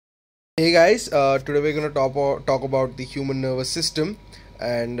Hey guys, today we're going to talk about the human nervous system,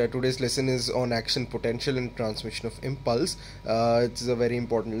 and today's lesson is on action potential and transmission of impulse. It's a very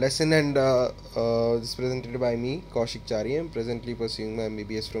important lesson, and it's presented by me, Kaushik Chari. I'm presently pursuing my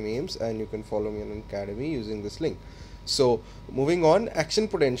MBBS from AIMS, and you can follow me on Unacademy using this link. So, moving on, action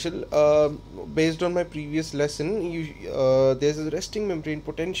potential. Based on my previous lesson, there's a resting membrane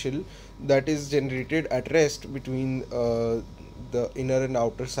potential that is generated at rest between the inner and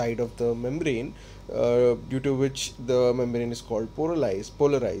outer side of the membrane, due to which the membrane is called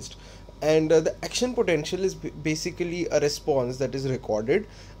polarized. And the action potential is basically a response that is recorded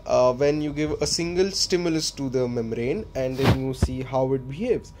when you give a single stimulus to the membrane and then you see how it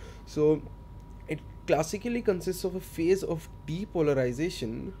behaves. So it classically consists of a phase of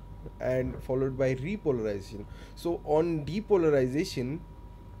depolarization and followed by repolarization. So on depolarization,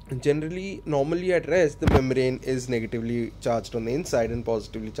 normally at rest, the membrane is negatively charged on the inside and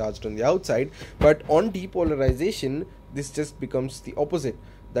positively charged on the outside. But on depolarization, this just becomes the opposite,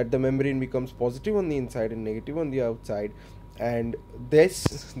 that the membrane becomes positive on the inside and negative on the outside. And this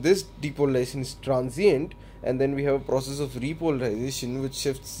depolarization is transient, and then we have a process of repolarization which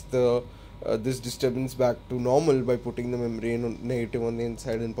shifts this disturbance back to normal by putting the membrane negative on the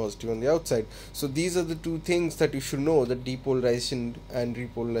inside and positive on the outside. So these are the two things that you should know, that depolarization and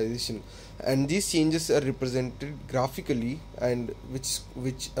repolarization, and these changes are represented graphically, and which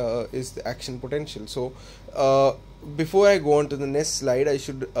is the action potential. So before I go on to the next slide, I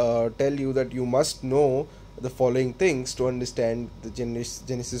should tell you that you must know the following things to understand the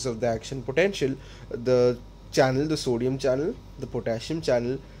genesis of the action potential: the sodium channel, the potassium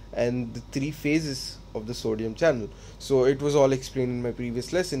channel, and the three phases of the sodium channel. So it was all explained in my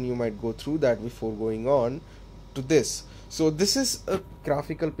previous lesson. You might go through that before going on to this. So this is a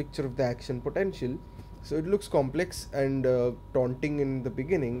graphical picture of the action potential. So it looks complex and daunting in the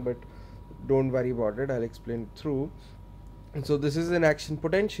beginning, but don't worry about it, I'll explain it through. And so this is an action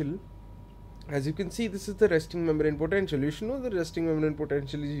potential. As you can see, this is the resting membrane potential. You should know the resting membrane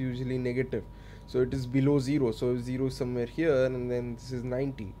potential is usually negative, so it is below 0. So 0 is somewhere here, and then this is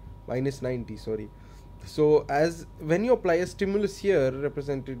minus 90, sorry. So as when you apply a stimulus here,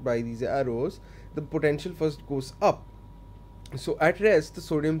 represented by these arrows, the potential first goes up. So at rest, the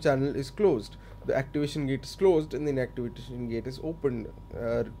sodium channel is closed, the activation gate is closed, and the inactivation gate is opened.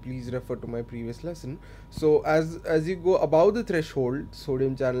 Please refer to my previous lesson. So as you go above the threshold,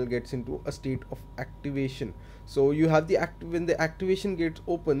 sodium channel gets into a state of activation. So you have when the activation gate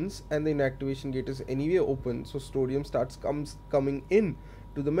opens and the inactivation gate is anyway open, so sodium starts coming in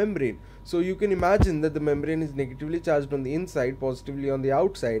to the membrane. So you can imagine that the membrane is negatively charged on the inside, positively on the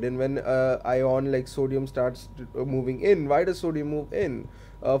outside, and when ion like sodium starts moving in, why does sodium move in?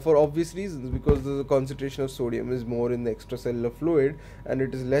 For obvious reasons, because the concentration of sodium is more in the extracellular fluid and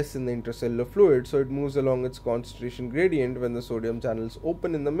it is less in the intracellular fluid, so it moves along its concentration gradient when the sodium channels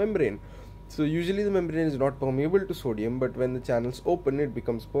open in the membrane. So usually the membrane is not permeable to sodium, but when the channels open, it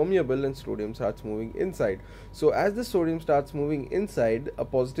becomes permeable and sodium starts moving inside. So as the sodium starts moving inside, a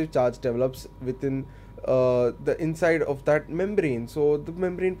positive charge develops within the inside of that membrane. So the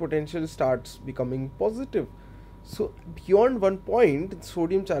membrane potential starts becoming positive. So beyond one point, the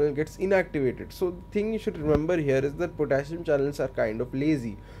sodium channel gets inactivated. So the thing you should remember here is that potassium channels are kind of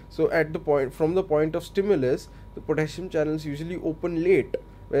lazy. So from the point of stimulus, the potassium channels usually open late,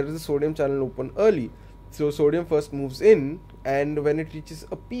 whereas the sodium channel open early. So sodium first moves in, and when it reaches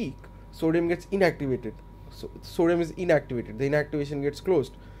a peak, sodium gets inactivated. So sodium is inactivated, the inactivation gets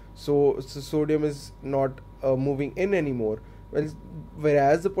closed. So sodium is not moving in anymore.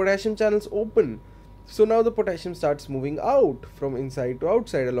 Whereas the potassium channels open. So now the potassium starts moving out from inside to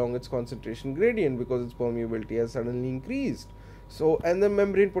outside along its concentration gradient, because its permeability has suddenly increased. So, and the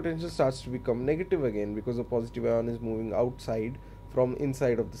membrane potential starts to become negative again, because the positive ion is moving outside from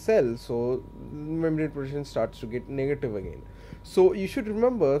inside of the cell. So membrane potential starts to get negative again. So you should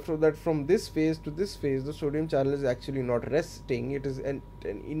remember that from this phase to this phase, the sodium channel is actually not resting, it is an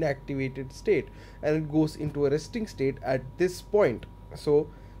inactivated state, and it goes into a resting state at this point. So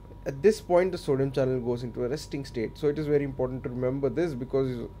at this point, the sodium channel goes into a resting state. So it is very important to remember this,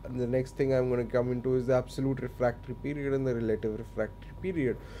 because the next thing I'm going to come into is the absolute refractory period and the relative refractory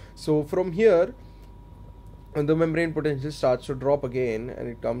period. So from here, the membrane potential starts to drop again and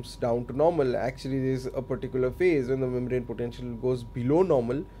it comes down to normal. Actually, there is a particular phase when the membrane potential goes below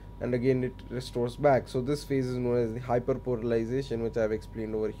normal, and again it restores back. So this phase is known as the hyperpolarization, which I have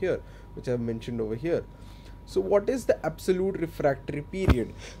explained over here, which I have mentioned over here. So what is the absolute refractory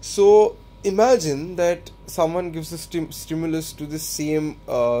period? So imagine that someone gives a stimulus to the same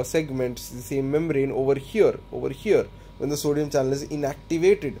segment, the same membrane over here, when the sodium channel is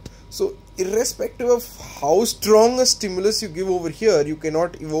inactivated. So irrespective of how strong a stimulus you give over here, you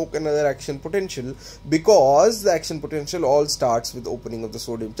cannot evoke another action potential, because the action potential all starts with opening of the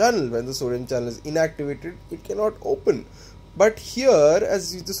sodium channel. When the sodium channel is inactivated, it cannot open. But here,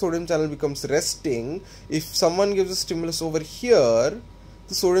 as the sodium channel becomes resting, if someone gives a stimulus over here,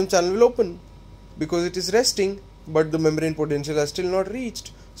 the sodium channel will open because it is resting, but the membrane potential has still not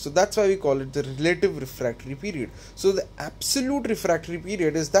reached. So that's why we call it the relative refractory period. So the absolute refractory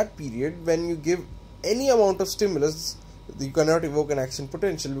period is that period when you give any amount of stimulus, you cannot evoke an action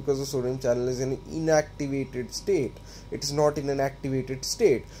potential because the sodium channel is in an inactivated state. It is not in an activated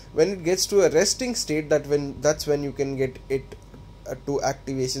state. When it gets to a resting state, that's when you can get it to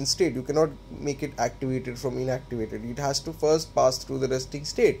activation state. You cannot make it activated from inactivated. It has to first pass through the resting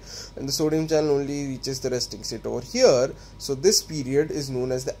state, and the sodium channel only reaches the resting state over here. So this period is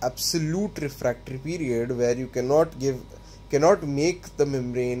known as the absolute refractory period, where you cannot make the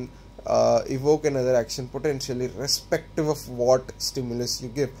membrane evoke another action potential irrespective of what stimulus you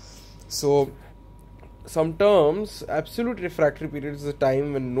give. So some terms, absolute refractory period is the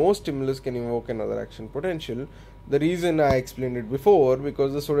time when no stimulus can evoke another action potential. The reason I explained it before,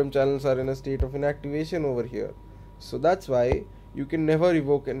 because the sodium channels are in a state of inactivation over here. So that's why you can never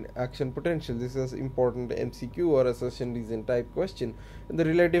evoke an action potential. This is important MCQ or assertion reason type question. And the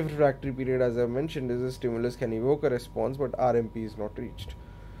relative refractory period, as I mentioned, is a stimulus can evoke a response but RMP is not reached.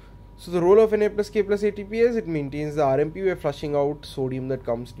 So the role of Na plus K plus ATPase, it maintains the RMP by flushing out sodium that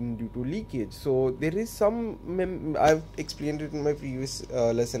comes in due to leakage. So there is some, I've explained it in my previous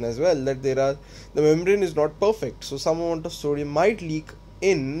lesson as well, that the membrane is not perfect. So some amount of sodium might leak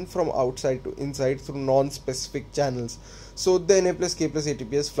in from outside to inside through non-specific channels. So the Na plus K plus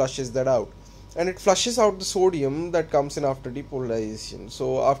ATPase flushes that out. And it flushes out the sodium that comes in after depolarization.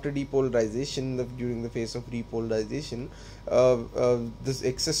 So after depolarization, during the phase of repolarization, this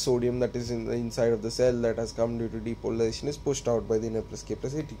excess sodium that is in the inside of the cell that has come due to depolarization is pushed out by the Na plus K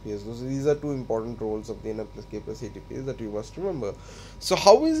plus ATPase. So these are two important roles of the Na plus K plus ATPase that you must remember. So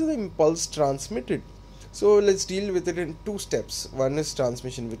how is the impulse transmitted? So let's deal with it in two steps. One is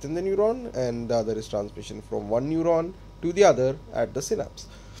transmission within the neuron, and the other is transmission from one neuron to the other at the synapse.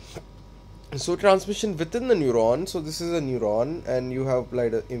 So transmission within the neuron, so this is a neuron and you have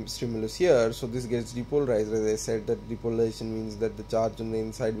applied a stimulus here, so this gets depolarized. As I said, that depolarization means that the charge on the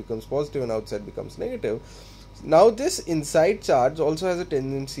inside becomes positive and outside becomes negative. Now this inside charge also has a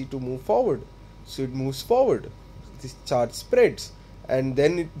tendency to move forward, so it moves forward, this charge spreads, and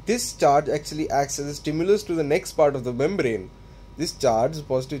then this charge actually acts as a stimulus to the next part of the membrane. This charge,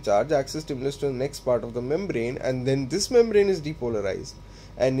 positive charge, acts as stimulus to the next part of the membrane, and then this membrane is depolarized.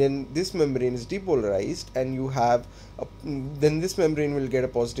 And then this membrane is depolarized, and you have then this membrane will get a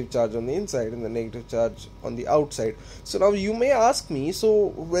positive charge on the inside and the negative charge on the outside. So now you may ask me, so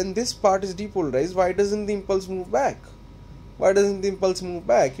when this part is depolarized, why doesn't the impulse move back? Why doesn't the impulse move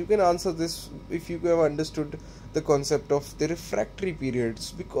back? You can answer this if you have understood the concept of the refractory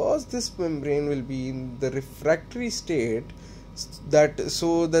periods, because this membrane will be in the refractory state,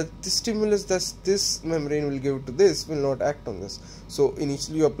 so that the stimulus that this membrane will give to this will not act on this. So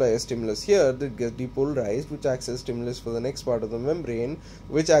initially you apply a stimulus here that gets depolarized, which acts as stimulus for the next part of the membrane,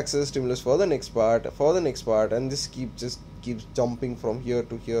 which acts as stimulus for the next part, and this keeps jumping from here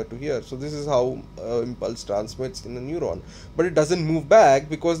to here to here. So this is how impulse transmits in a neuron, but it doesn't move back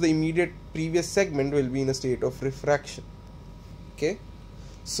because the immediate previous segment will be in a state of refraction. Okay,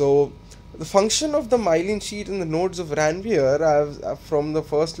 so the function of the myelin sheath and the nodes of Ranvier, from the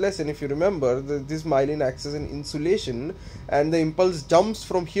first lesson, if you remember, this myelin acts as an insulation, and the impulse jumps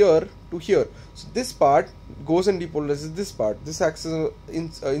from here to here. So this part goes and depolarizes this part. This acts as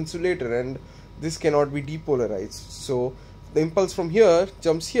an insulator, and this cannot be depolarized. So the impulse from here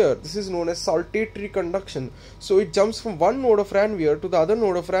jumps here. This is known as saltatory conduction. So it jumps from one node of Ranvier to the other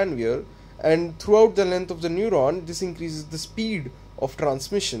node of Ranvier, and throughout the length of the neuron, this increases the speed of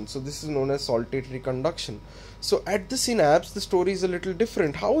transmission. So this is known as saltatory conduction. So at the synapse, the story is a little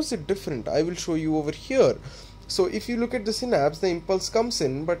different. How is it different? I will show you over here. So if you look at the synapse, the impulse comes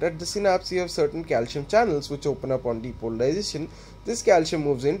in, but at the synapse you have certain calcium channels which open up on depolarization. This calcium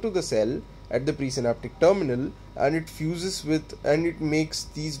moves into the cell at the presynaptic terminal, and it fuses with, and it makes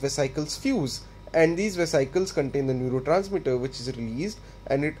these vesicles fuse, and these vesicles contain the neurotransmitter which is released,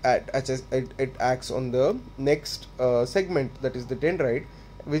 and it acts on the next segment, that is the dendrite,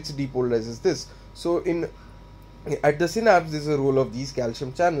 which depolarizes this. So at the synapse, there is a role of these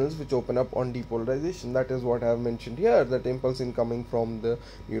calcium channels which open up on depolarization. That is what I have mentioned here, that impulse incoming from the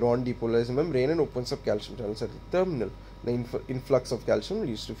neuron depolarizes membrane and opens up calcium channels at the terminal. the influx of calcium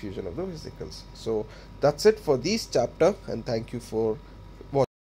leads to fusion of the vesicles. So that's it for this chapter, and thank you for